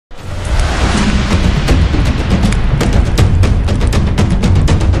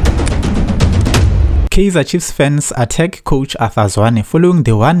Kaizer Chiefs fans attack coach Arthur ZWANE following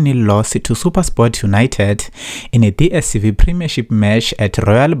the 1-0 loss to SuperSport United in a DStv Premiership match at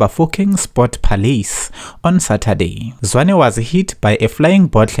Royal Bafokeng Sport Palace on Saturday. ZWANE was hit by a flying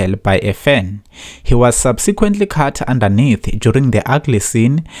bottle by a fan. He was subsequently cut underneath during the ugly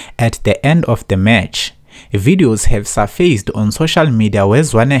scene at the end of the match. Videos have surfaced on social media where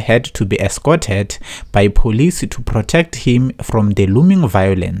ZWANE had to be escorted by police to protect him from the looming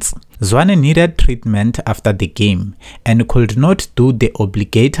violence. ZWANE needed treatment after the game and could not do the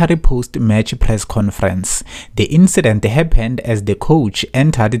obligatory post-match press conference. The incident happened as the coach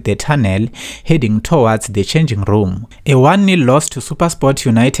entered the tunnel heading towards the changing room. A 1-0 loss to SuperSport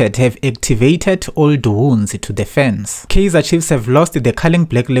United have activated old wounds to the fans. Kaizer Chiefs have lost the Carling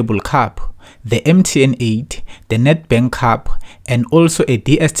Black Label Cup, the MTN 8, the Nedbank Cup, and also a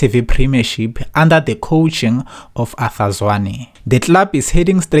DStv Premiership under the coaching of Arthur ZWANE. The club is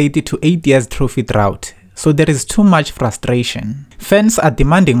heading straight to 8 years trophy drought, so there is too much frustration. Fans are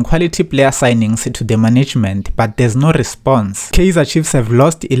demanding quality player signings to the management, but there's no response. Kaizer Chiefs have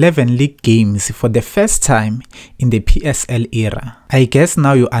lost 11 league games for the first time in the PSL era. I guess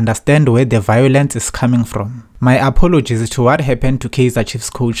now you understand where the violence is coming from. My apologies to what happened to Kaizer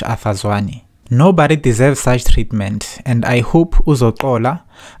Chiefs coach Arthur ZWANE. Nobody deserves such treatment, and I hope uzoxola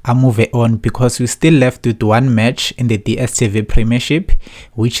move on, because we still left with one match in the DStv Premiership,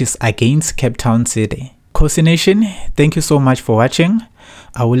 which is against Cape Town City. Kosi Nation, thank you so much for watching.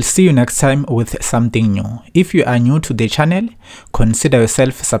 I will see you next time with something new. If you are new to the channel, consider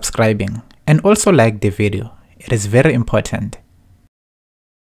yourself subscribing and also like the video. It is very important.